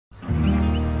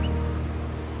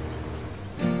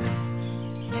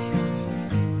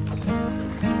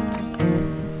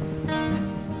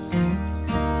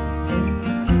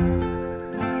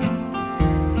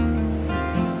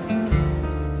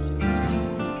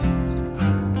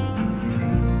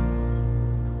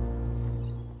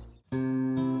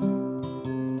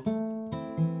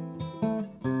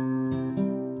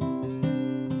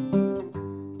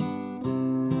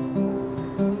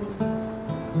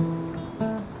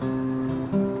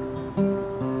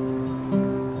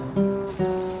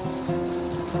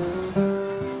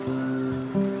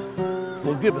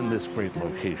Given this great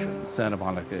location, Santa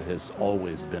Monica has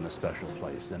always been a special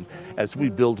place. And as we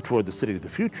build toward the city of the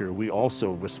future, we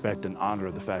also respect and honor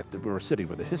the fact that we're a city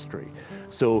with a history.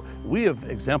 So we have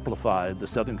exemplified the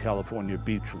Southern California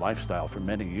beach lifestyle for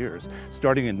many years.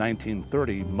 Starting in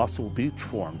 1930, Muscle Beach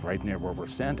formed right near where we're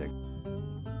standing.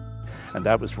 And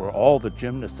that was where all the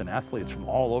gymnasts and athletes from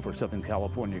all over Southern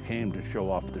California came to show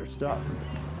off their stuff.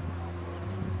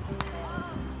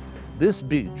 This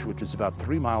beach, which is about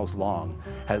 3 miles long,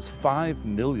 has 5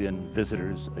 million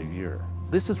visitors a year.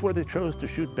 This is where they chose to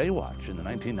shoot Baywatch in the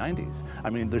 1990s.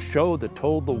 I mean, the show that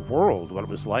told the world what it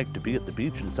was like to be at the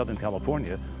beach in Southern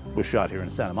California was shot here in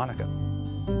Santa Monica.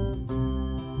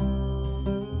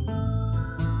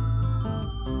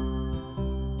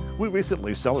 We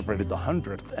recently celebrated the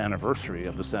 100th anniversary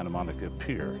of the Santa Monica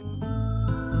Pier.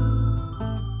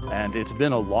 And it's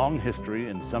been a long history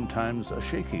and sometimes a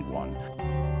shaky one.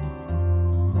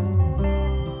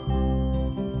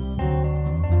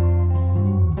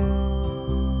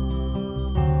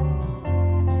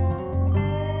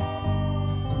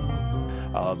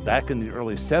 Back in the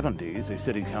early 70s, a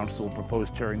city council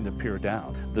proposed tearing the pier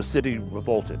down. The city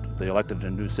revolted. They elected a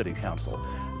new city council.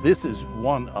 This is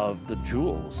one of the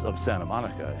jewels of Santa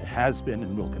Monica. It has been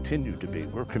and will continue to be.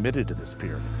 We're committed to this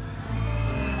pier.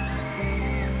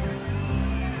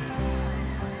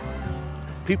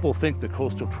 People think the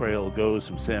coastal trail goes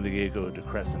from San Diego to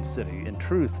Crescent City. In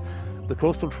truth, the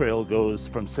coastal trail goes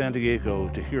from San Diego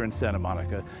to here in Santa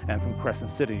Monica and from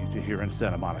Crescent City to here in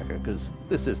Santa Monica, because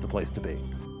this is the place to be.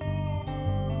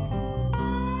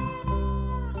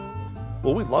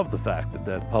 Well, we love the fact that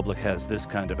the public has this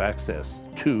kind of access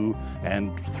to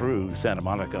and through Santa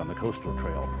Monica on the coastal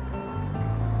trail.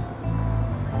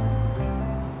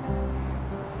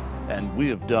 And we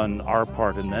have done our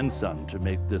part and then some to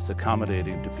make this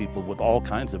accommodating to people with all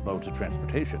kinds of modes of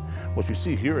transportation. What you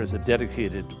see here is a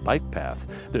dedicated bike path.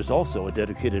 There's also a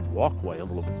dedicated walkway a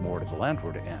little bit more to the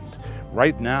landward end.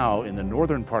 Right now, in the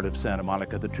northern part of Santa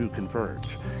Monica, the two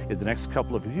converge. In the next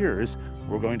couple of years,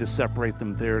 we're going to separate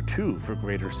them there too for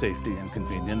greater safety and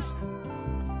convenience.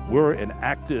 We're an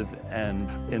active and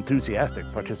enthusiastic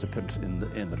participant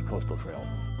in the coastal trail.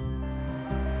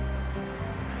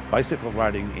 Bicycle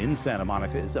riding in Santa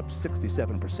Monica is up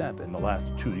 67% in the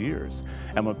last 2 years.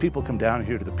 And when people come down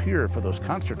here to the pier for those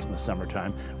concerts in the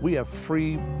summertime, we have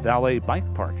free valet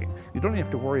bike parking. You don't have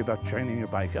to worry about chaining your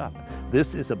bike up.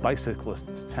 This is a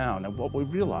bicyclist's town, and what we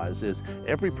realize is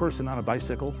every person on a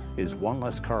bicycle is one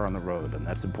less car on the road, and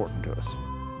that's important to us.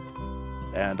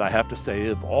 And I have to say,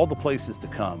 of all the places to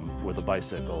come with a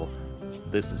bicycle,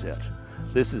 this is it.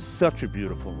 This is such a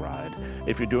beautiful ride.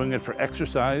 If you're doing it for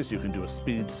exercise, you can do a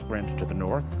speed sprint to the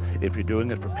north. If you're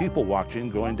doing it for people watching,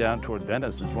 going down toward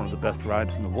Venice is one of the best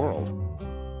rides in the world.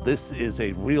 This is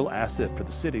a real asset for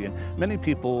the city, and many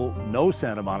people know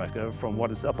Santa Monica from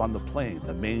what is up on the plain,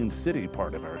 the main city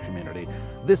part of our community.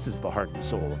 This is the heart and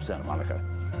soul of Santa Monica.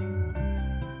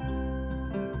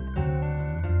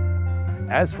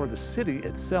 As for the city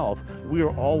itself, we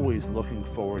are always looking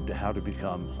forward to how to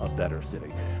become a better city.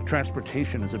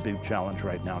 Transportation is a big challenge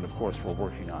right now, and of course we're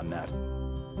working on that.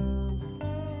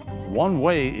 One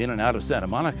way in and out of Santa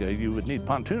Monica you would need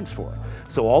pontoons for.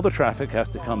 So all the traffic has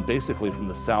to come basically from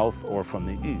the south or from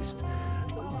the east.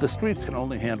 The streets can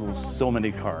only handle so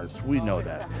many cars, we know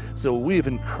that. So we've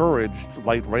encouraged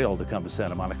light rail to come to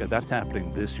Santa Monica. That's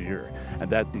happening this year. And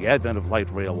that the advent of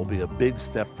light rail will be a big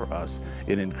step for us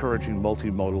in encouraging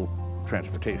multimodal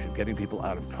transportation, getting people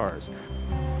out of cars.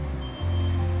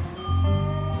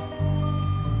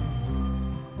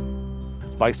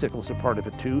 Bicycles are part of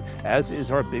it too, as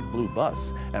is our Big Blue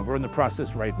Bus. And we're in the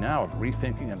process right now of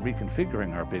rethinking and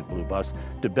reconfiguring our Big Blue Bus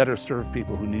to better serve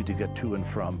people who need to get to and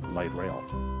from light rail.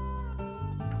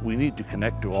 We need to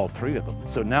connect to all three of them.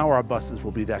 So now our buses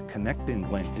will be that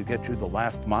connecting link to get you the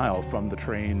last mile from the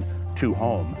train to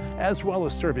home, as well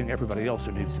as serving everybody else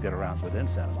who needs to get around within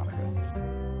Santa Monica.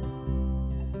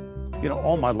 You know,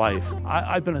 all my life,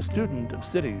 I've been a student of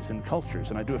cities and cultures,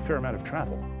 and I do a fair amount of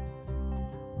travel.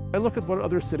 I look at what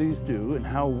other cities do and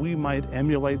how we might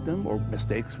emulate them or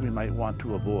mistakes we might want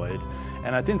to avoid.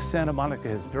 And I think Santa Monica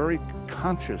has very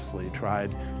consciously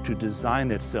tried to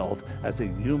design itself as a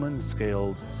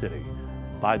human-scaled city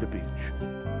by the beach.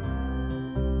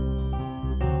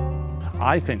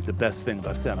 I think the best thing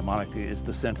about Santa Monica is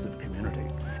the sense of community.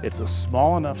 It's a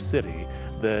small enough city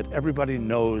that everybody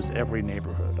knows every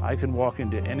neighborhood. I can walk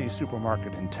into any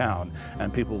supermarket in town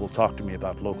and people will talk to me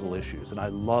about local issues. And I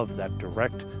love that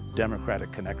direct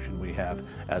democratic connection we have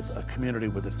as a community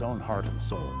with its own heart and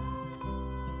soul.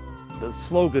 The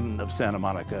slogan of Santa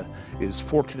Monica is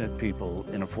 "Fortunate people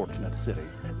in a fortunate city."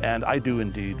 And I do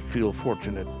indeed feel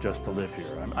fortunate just to live here.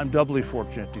 I'm doubly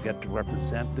fortunate to get to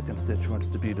represent the constituents,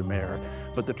 to be the mayor.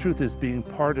 But the truth is, being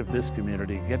part of this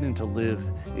community, getting to live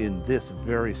in this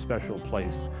very special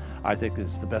place, I think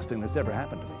is the best thing that's ever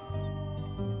happened to me.